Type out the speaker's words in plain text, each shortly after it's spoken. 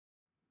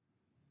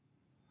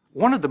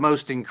One of the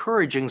most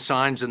encouraging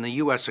signs in the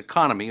U.S.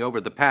 economy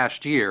over the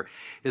past year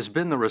has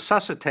been the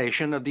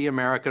resuscitation of the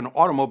American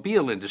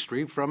automobile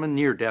industry from a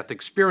near-death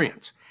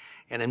experience.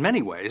 And in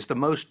many ways, the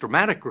most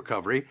dramatic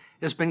recovery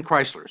has been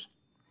Chrysler's.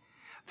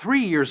 3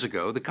 years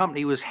ago, the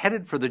company was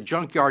headed for the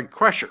junkyard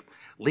crusher,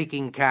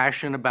 leaking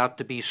cash and about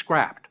to be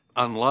scrapped,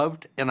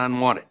 unloved and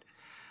unwanted.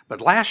 But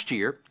last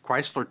year,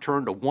 Chrysler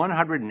turned a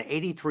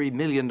 $183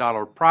 million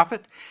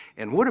profit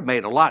and would have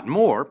made a lot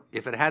more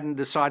if it hadn't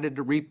decided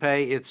to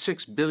repay its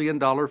 $6 billion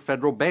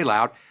federal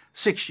bailout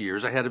 6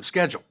 years ahead of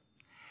schedule.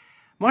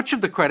 Much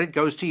of the credit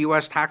goes to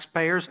U.S.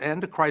 taxpayers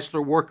and to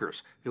Chrysler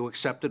workers who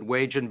accepted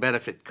wage and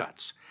benefit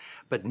cuts.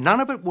 But none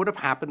of it would have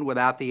happened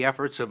without the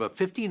efforts of a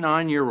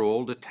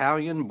 59-year-old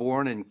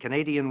Italian-born and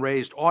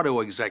Canadian-raised auto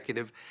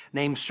executive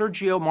named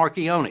Sergio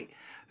Marchionne,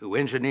 who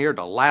engineered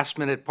a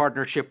last-minute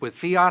partnership with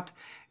Fiat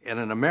and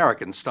an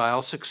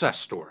American-style success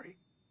story.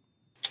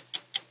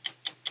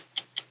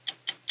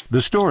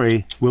 The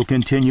story will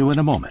continue in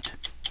a moment.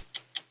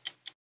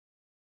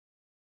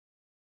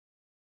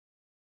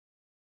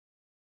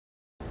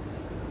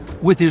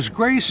 With his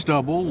gray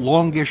stubble,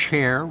 longish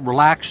hair,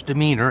 relaxed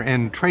demeanor,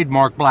 and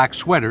trademark black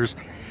sweaters,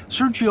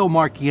 Sergio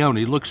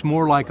Marchionne looks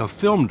more like a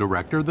film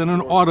director than an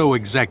auto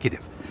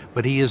executive,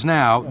 but he is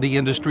now the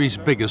industry's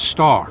biggest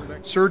star.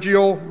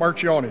 Sergio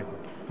Marchionne.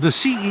 The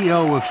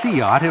CEO of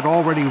Fiat had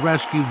already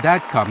rescued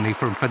that company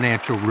from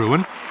financial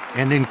ruin,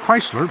 and in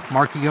Chrysler,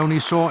 Marchionne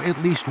saw at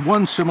least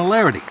one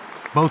similarity.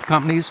 Both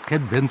companies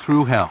had been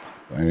through hell.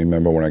 I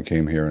remember when I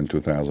came here in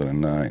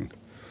 2009.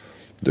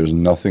 There's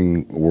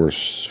nothing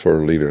worse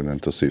for a leader than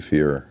to see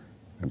fear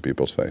in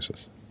people's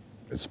faces.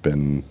 It's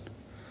been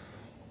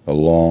a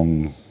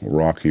long,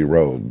 rocky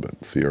road,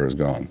 but fear is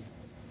gone.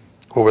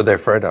 What were they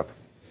afraid of?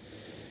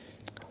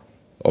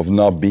 Of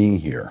not being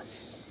here,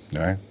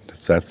 right?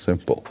 It's that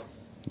simple.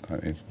 I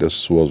mean,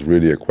 this was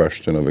really a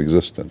question of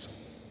existence.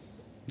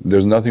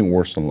 There's nothing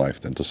worse in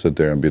life than to sit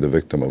there and be the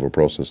victim of a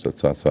process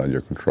that's outside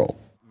your control.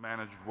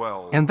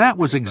 And that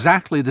was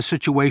exactly the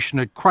situation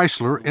at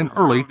Chrysler in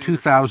early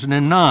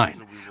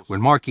 2009, when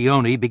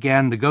Marchionne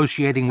began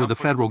negotiating with the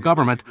federal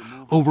government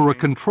over a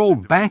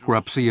controlled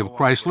bankruptcy of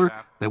Chrysler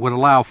that would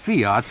allow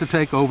Fiat to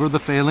take over the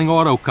failing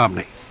auto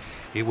company.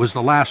 It was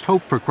the last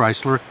hope for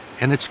Chrysler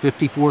and its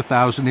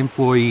 54,000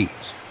 employees.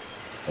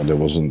 And there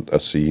wasn't a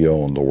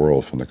CEO in the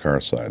world from the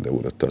car side that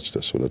would have touched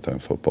this with a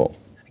 10-foot pole.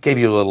 It gave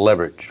you a little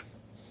leverage.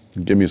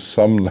 Give me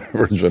some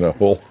leverage and a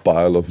whole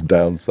pile of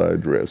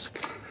downside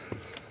risk.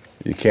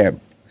 You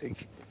can't,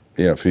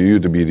 you know, for you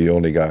to be the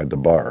only guy at the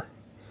bar,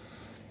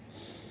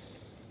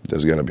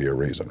 there's going to be a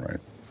reason, right?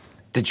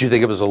 Did you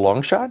think it was a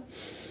long shot?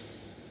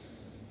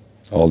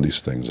 All these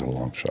things are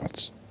long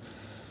shots.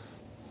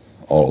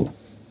 All of them.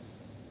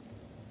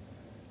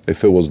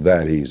 If it was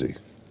that easy,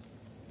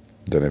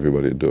 then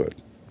everybody would do it.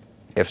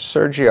 If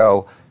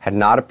Sergio had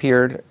not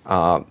appeared,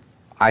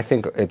 I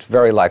think it's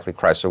very likely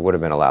Chrysler would have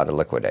been allowed to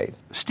liquidate.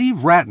 Steve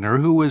Ratner,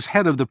 who was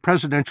head of the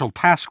Presidential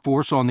Task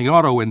Force on the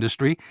auto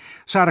industry,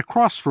 sat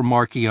across from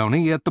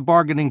Marchionne at the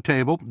bargaining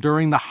table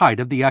during the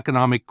height of the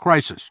economic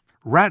crisis.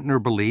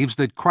 Ratner believes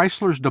that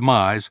Chrysler's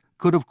demise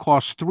could have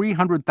cost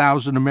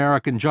 300,000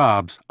 American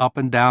jobs up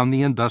and down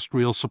the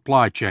industrial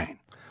supply chain.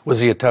 Was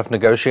he a tough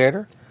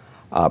negotiator?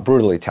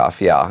 Brutally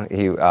tough, yeah.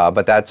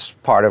 But that's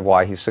part of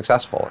why he's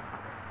successful.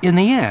 In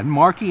the end,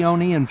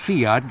 Marchionne and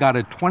Fiat got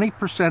a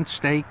 20%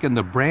 stake in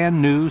the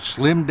brand-new,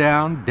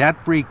 slimmed-down,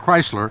 debt-free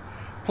Chrysler,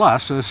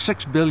 plus a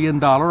 $6 billion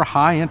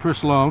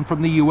high-interest loan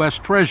from the U.S.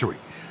 Treasury,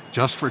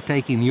 just for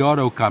taking the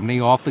auto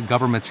company off the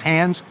government's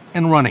hands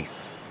and running it.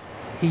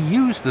 He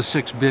used the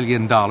 $6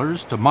 billion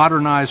to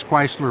modernize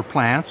Chrysler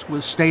plants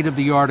with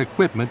state-of-the-art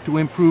equipment to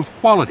improve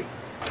quality,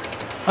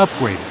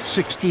 upgraded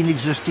 16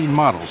 existing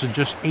models in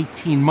just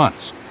 18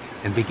 months,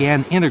 and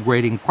began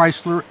integrating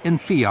Chrysler and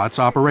Fiat's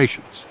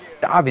operations.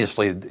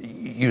 Obviously,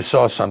 you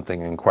saw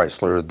something in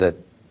Chrysler that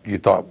you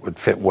thought would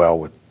fit well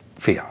with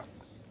Fiat.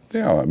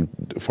 Yeah,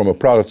 from a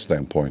product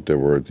standpoint, they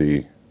were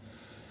the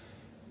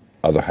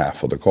other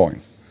half of the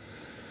coin.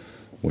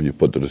 When you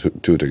put the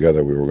two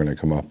together, we were going to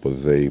come up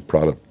with a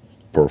product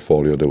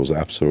portfolio that was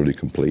absolutely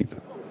complete.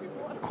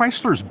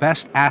 Chrysler's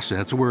best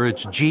assets were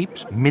its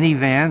Jeeps,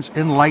 minivans,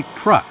 and light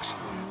trucks.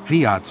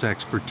 Fiat's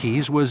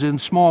expertise was in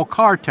small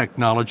car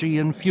technology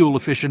and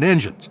fuel-efficient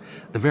engines,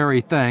 the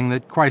very thing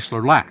that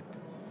Chrysler lacked.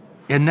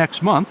 And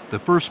next month, the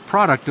first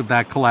product of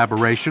that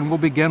collaboration will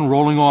begin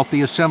rolling off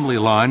the assembly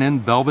line in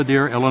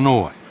Belvidere,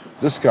 Illinois.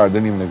 This car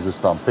didn't even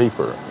exist on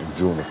paper in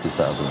June of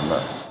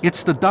 2009.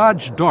 It's the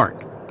Dodge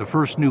Dart, the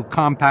first new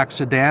compact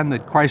sedan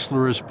that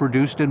Chrysler has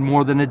produced in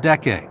more than a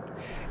decade.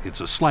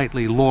 It's a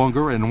slightly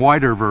longer and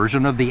wider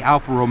version of the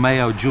Alfa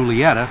Romeo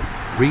Giulietta,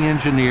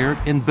 re-engineered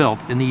and built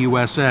in the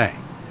USA.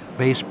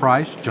 Base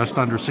price just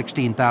under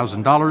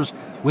 $16,000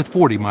 with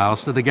 40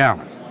 miles to the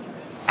gallon.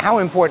 How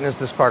important is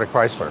this car to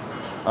Chrysler?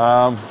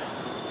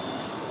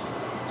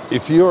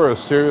 If you're a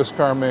serious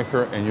car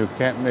maker and you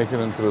can't make it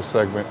into the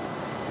segment,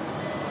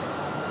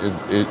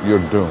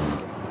 you're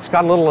doomed. It's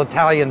got a little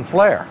Italian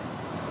flair.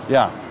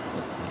 Yeah,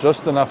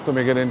 Just enough to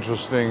make it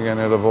interesting, and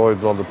it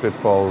avoids all the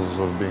pitfalls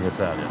of being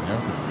Italian,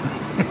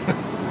 yeah?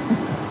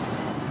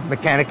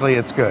 Mechanically,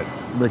 it's good.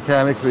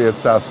 Mechanically,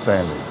 it's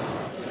outstanding.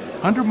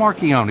 Under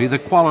Marchionne, the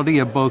quality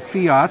of both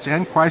Fiat's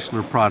and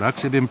Chrysler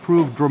products have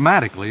improved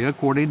dramatically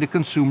according to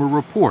Consumer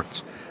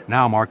Reports.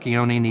 Now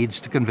Marchionne needs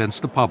to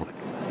convince the public.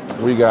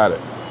 We got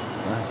it.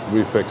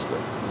 We fixed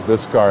it.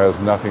 This car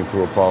has nothing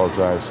to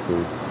apologize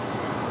to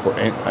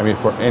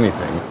for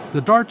anything. The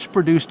darts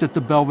produced at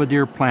the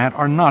Belvedere plant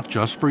are not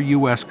just for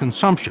U.S.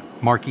 consumption.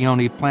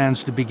 Marchionne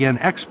plans to begin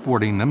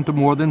exporting them to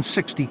more than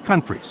 60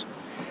 countries.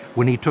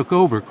 When he took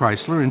over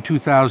Chrysler in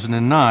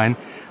 2009,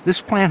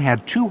 this plant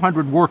had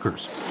 200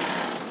 workers.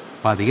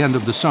 By the end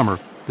of the summer,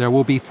 there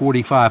will be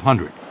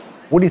 4,500.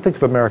 What do you think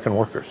of American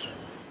workers?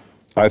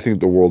 I think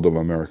the world of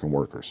American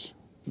workers.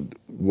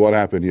 What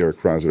happened here at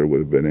Chrysler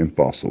would have been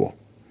impossible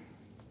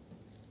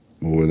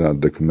without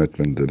the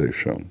commitment that they've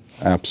shown.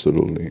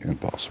 Absolutely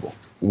impossible.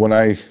 When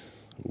I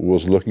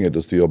was looking at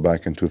this deal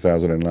back in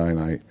 2009,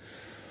 I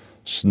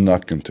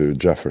snuck into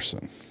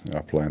Jefferson,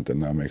 a plant that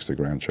now makes the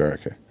Grand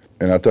Cherokee.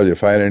 And I'll tell you,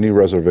 if I had any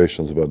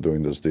reservations about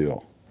doing this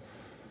deal,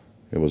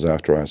 it was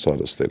after I saw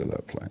the state of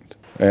that plant.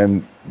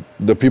 And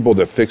the people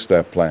that fixed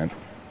that plant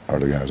are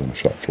the guys on the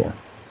shop floor.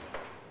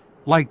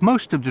 Like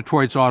most of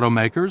Detroit's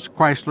automakers,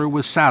 Chrysler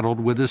was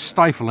saddled with a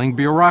stifling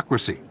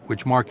bureaucracy,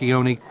 which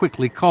Marchionne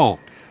quickly culled.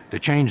 To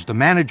change the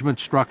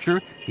management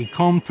structure, he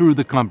combed through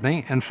the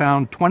company and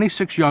found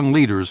 26 young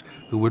leaders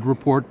who would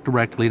report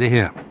directly to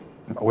him.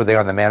 Were they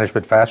on the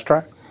management fast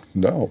track?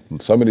 No.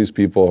 Some of these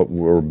people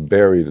were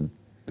buried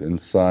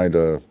inside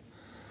an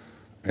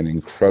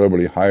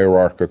incredibly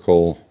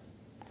hierarchical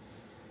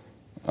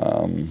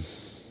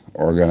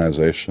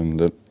organization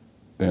that,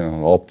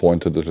 all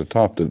pointed at the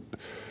top. That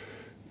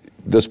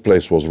this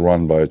place was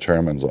run by a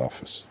chairman's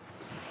office.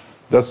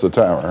 That's the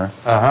tower,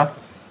 huh? Uh-huh.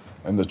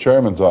 And the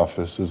chairman's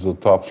office is the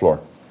top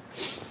floor.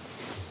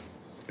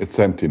 It's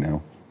empty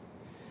now.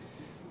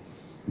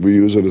 We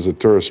use it as a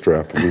tourist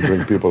trap, and we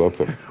bring people up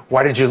there.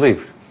 Why did you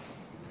leave?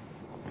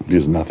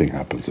 Because nothing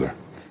happens there.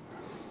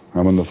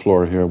 I'm on the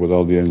floor here with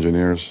all the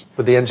engineers.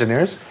 With the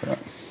engineers? Yeah.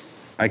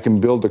 I can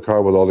build the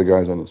car with all the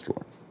guys on this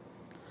floor.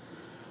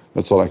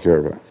 That's all I care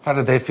about. How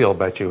did they feel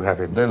about you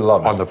having They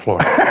love it. on the floor?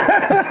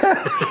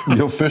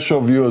 The official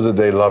view is that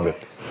they love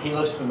it. He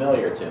looks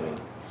familiar to me.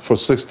 For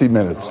 60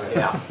 minutes. Oh,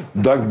 yeah.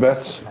 Doug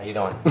Betts. How you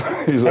doing?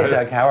 He's Hey,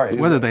 Doug, how are you?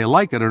 Whether they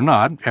like it or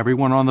not,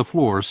 everyone on the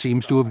floor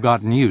seems to have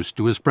gotten used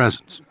to his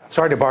presence.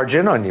 Sorry to barge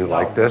in on you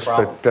like this,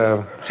 problem.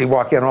 but does he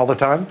walk in all the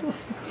time?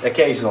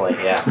 Occasionally,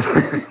 yeah.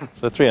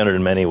 So 300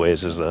 in many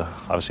ways is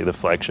obviously the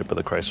flagship of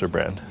the Chrysler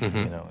brand.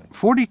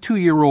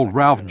 42-year-old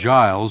Ralph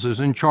Giles is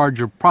in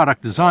charge of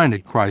product design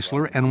at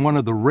Chrysler and one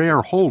of the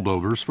rare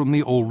holdovers from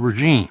the old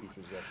regime.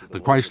 The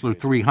Chrysler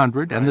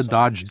 300 and the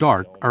Dodge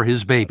Dart are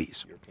his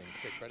babies.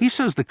 He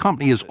says the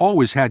company has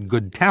always had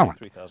good talent,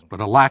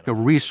 but a lack of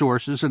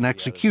resources and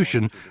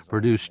execution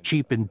produced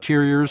cheap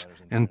interiors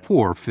and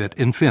poor fit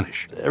and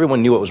finish.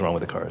 Everyone knew what was wrong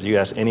with the cars. You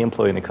ask any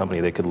employee in the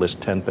company, they could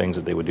list 10 things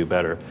that they would do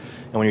better.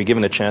 And when you're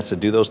given the chance to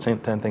do those 10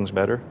 things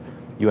better,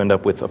 you end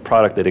up with a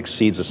product that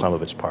exceeds the sum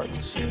of its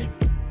parts.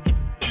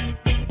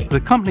 The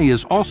company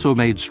has also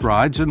made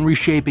strides in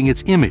reshaping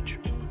its image.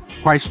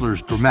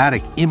 Chrysler's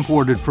dramatic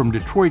imported from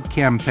Detroit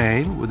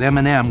campaign with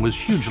M&M was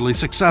hugely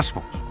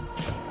successful.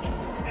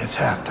 It's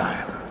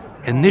halftime.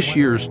 And this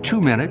year's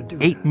 2-minute,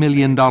 $8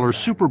 million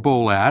Super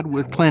Bowl ad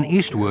with Clint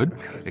Eastwood,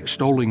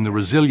 extolling the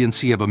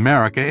resiliency of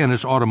America and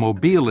its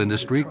automobile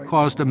industry,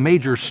 caused a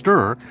major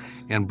stir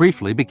and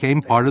briefly became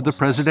part of the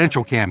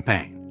presidential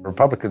campaign.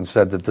 Republicans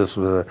said that this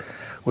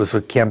was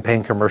a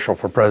campaign commercial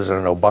for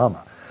President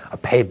Obama, a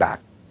payback.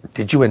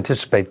 Did you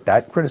anticipate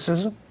that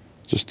criticism?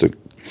 Just to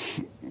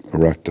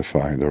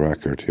rectify the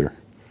record here,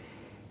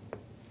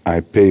 I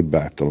paid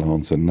back the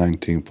loans at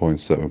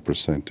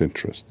 19.7%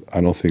 interest. I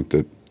don't think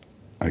that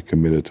I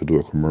committed to do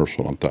a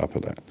commercial on top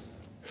of that.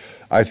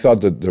 I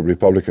thought that the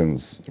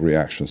Republicans'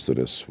 reactions to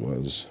this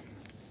was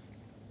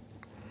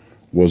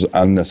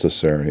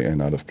unnecessary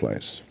and out of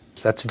place.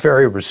 That's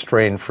very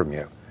restrained for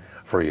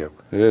you.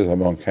 It is.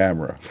 I'm on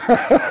camera.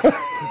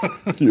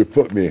 You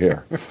put me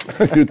here.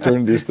 You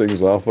turn these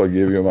things off, I'll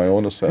give you my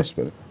own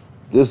assessment.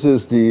 This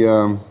is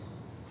the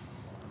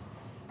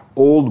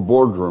old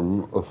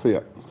boardroom of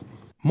Fiat.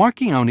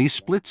 Marchionne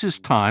splits his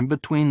time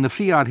between the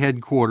Fiat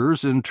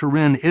headquarters in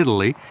Turin,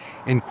 Italy,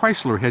 and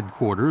Chrysler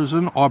headquarters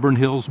in Auburn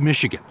Hills,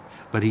 Michigan.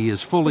 But he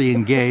is fully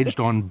engaged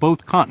on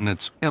both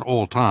continents at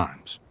all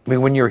times. I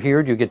mean, when you're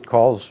here, do you get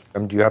calls?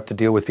 Do you have to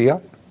deal with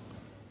Fiat?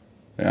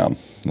 Yeah,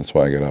 that's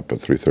why I get up at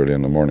 3:30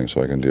 in the morning,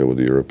 so I can deal with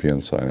the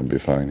European side and be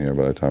fine here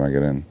by the time I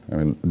get in. I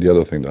mean, the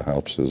other thing that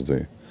helps is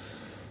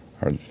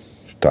our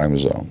time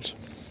zones.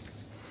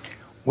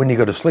 When do you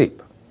go to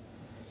sleep?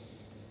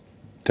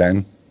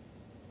 10.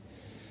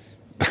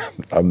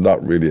 I'm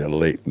not really a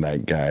late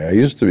night guy. I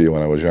used to be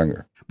when I was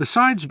younger.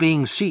 Besides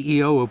being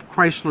CEO of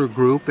Chrysler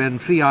Group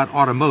and Fiat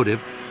Automotive,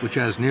 which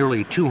has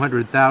nearly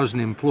 200,000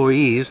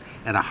 employees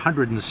at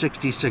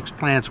 166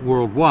 plants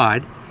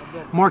worldwide,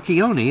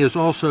 Marchionne is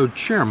also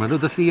chairman of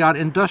the Fiat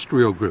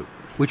Industrial Group,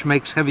 which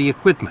makes heavy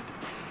equipment,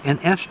 and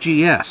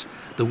SGS,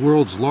 the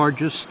world's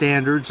largest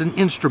standards and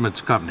instruments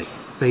company,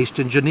 based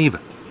in Geneva.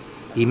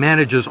 He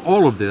manages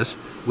all of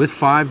this with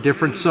 5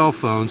 different cell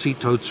phones he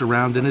totes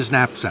around in his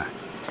knapsack.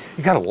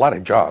 You got a lot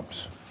of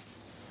jobs.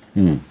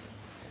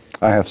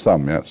 I have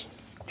some, yes.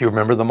 Do you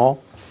remember them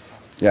all?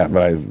 Yeah,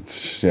 but I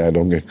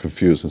don't get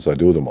confused since I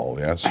do them all,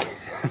 yes.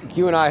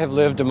 You and I have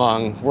lived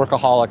among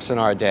workaholics in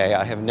our day.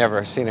 I have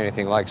never seen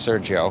anything like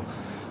Sergio.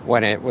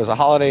 When it was a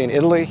holiday in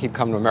Italy, he'd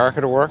come to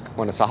America to work.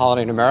 When it's a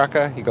holiday in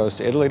America, he goes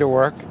to Italy to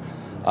work.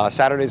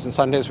 Saturdays and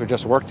Sundays were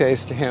just work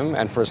days to him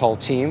and for his whole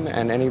team,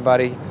 and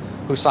anybody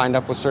who signed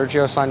up with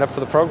Sergio signed up for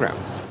the program.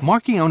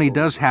 Marchionne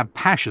does have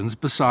passions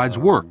besides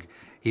work.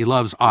 He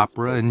loves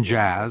opera and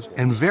jazz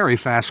and very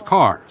fast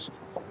cars.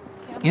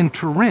 In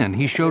Turin,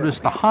 he showed us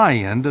the high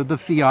end of the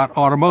Fiat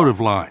automotive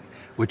line,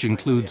 which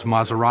includes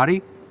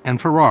Maserati and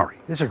Ferrari.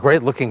 These are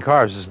great looking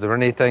cars. Is there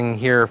anything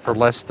here for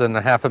less than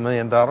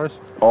 $500,000?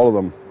 All of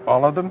them.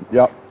 All of them?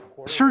 Yep.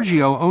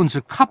 Sergio owns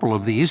a couple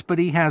of these, but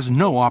he has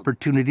no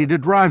opportunity to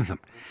drive them.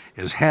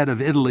 As head of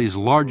Italy's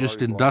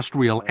largest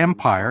industrial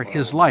empire,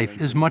 his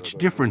life is much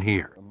different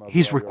here.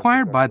 He's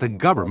required by the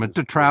government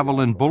to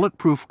travel in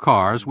bulletproof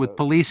cars with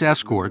police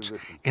escorts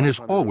and is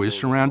always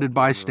surrounded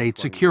by state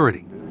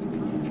security.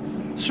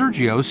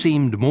 Sergio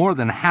seemed more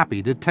than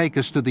happy to take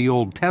us to the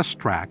old test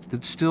track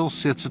that still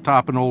sits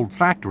atop an old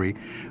factory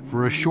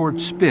for a short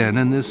spin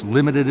in this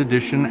limited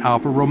edition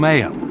Alfa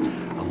Romeo,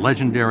 a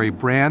legendary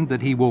brand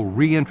that he will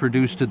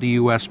reintroduce to the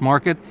U.S.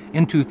 market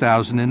in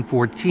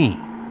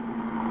 2014.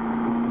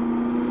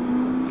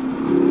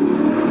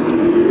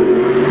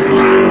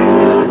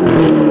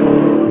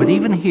 But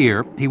even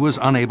here, he was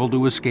unable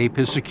to escape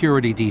his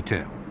security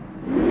detail.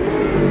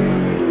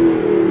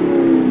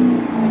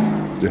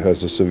 It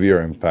has a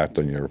severe impact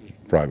on your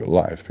private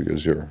life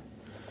because you're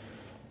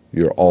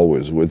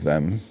always with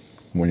them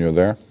when you're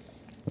there.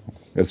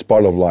 It's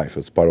part of life.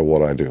 It's part of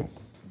what I do.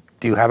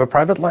 Do you have a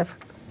private life?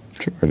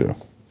 Sure I do.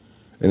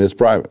 And it's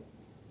private.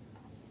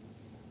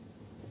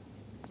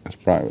 It's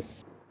private.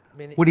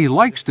 What he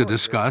likes to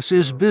discuss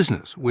is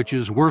business, which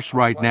is worse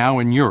right now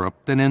in Europe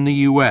than in the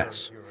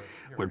U.S.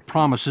 What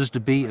promises to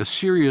be a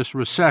serious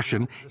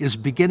recession is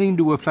beginning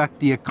to affect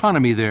the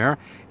economy there,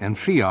 and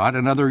Fiat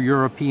and other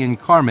European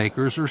car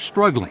makers are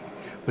struggling.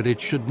 But it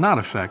should not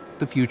affect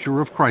the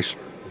future of Chrysler.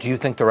 Do you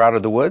think they're out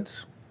of the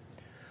woods?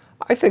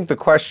 I think the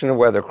question of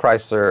whether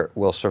Chrysler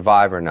will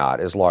survive or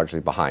not is largely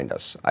behind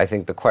us. I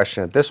think the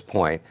question at this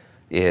point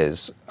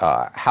is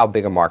how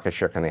big a market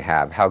share can they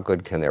have? How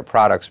good can their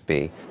products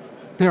be?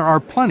 There are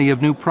plenty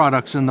of new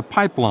products in the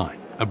pipeline.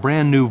 A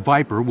brand new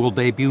Viper will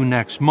debut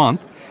next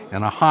month,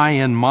 and a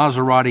high-end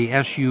Maserati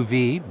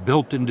SUV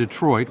built in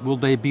Detroit will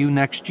debut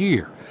next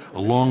year,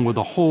 along with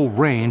a whole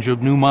range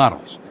of new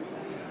models.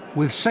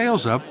 With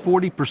sales up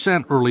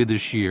 40% early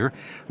this year,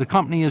 the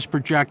company is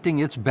projecting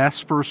its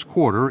best first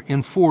quarter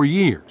in 4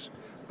 years.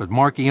 But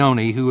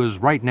Marchionne, who is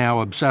right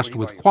now obsessed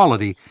with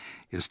quality,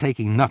 is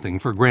taking nothing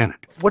for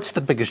granted. What's the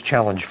biggest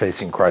challenge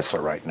facing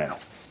Chrysler right now?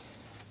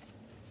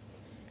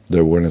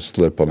 That we're going to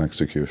slip on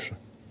execution.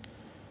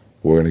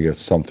 We're going to get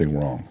something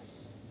wrong.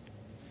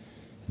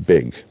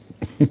 Big.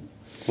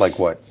 Like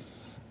what?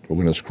 We're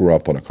going to screw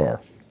up on a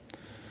car.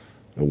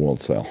 It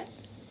won't sell.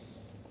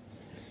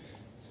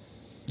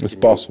 It's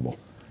possible.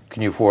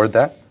 Can you afford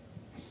that?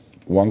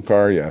 One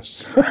car,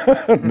 yes.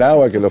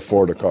 Now I can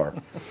afford a car.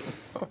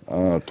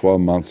 12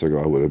 months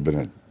ago, it would have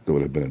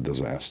been a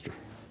disaster.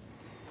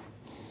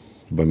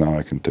 But now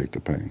I can take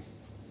the pain.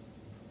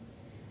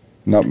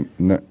 Not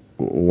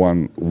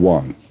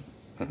one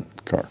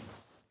car.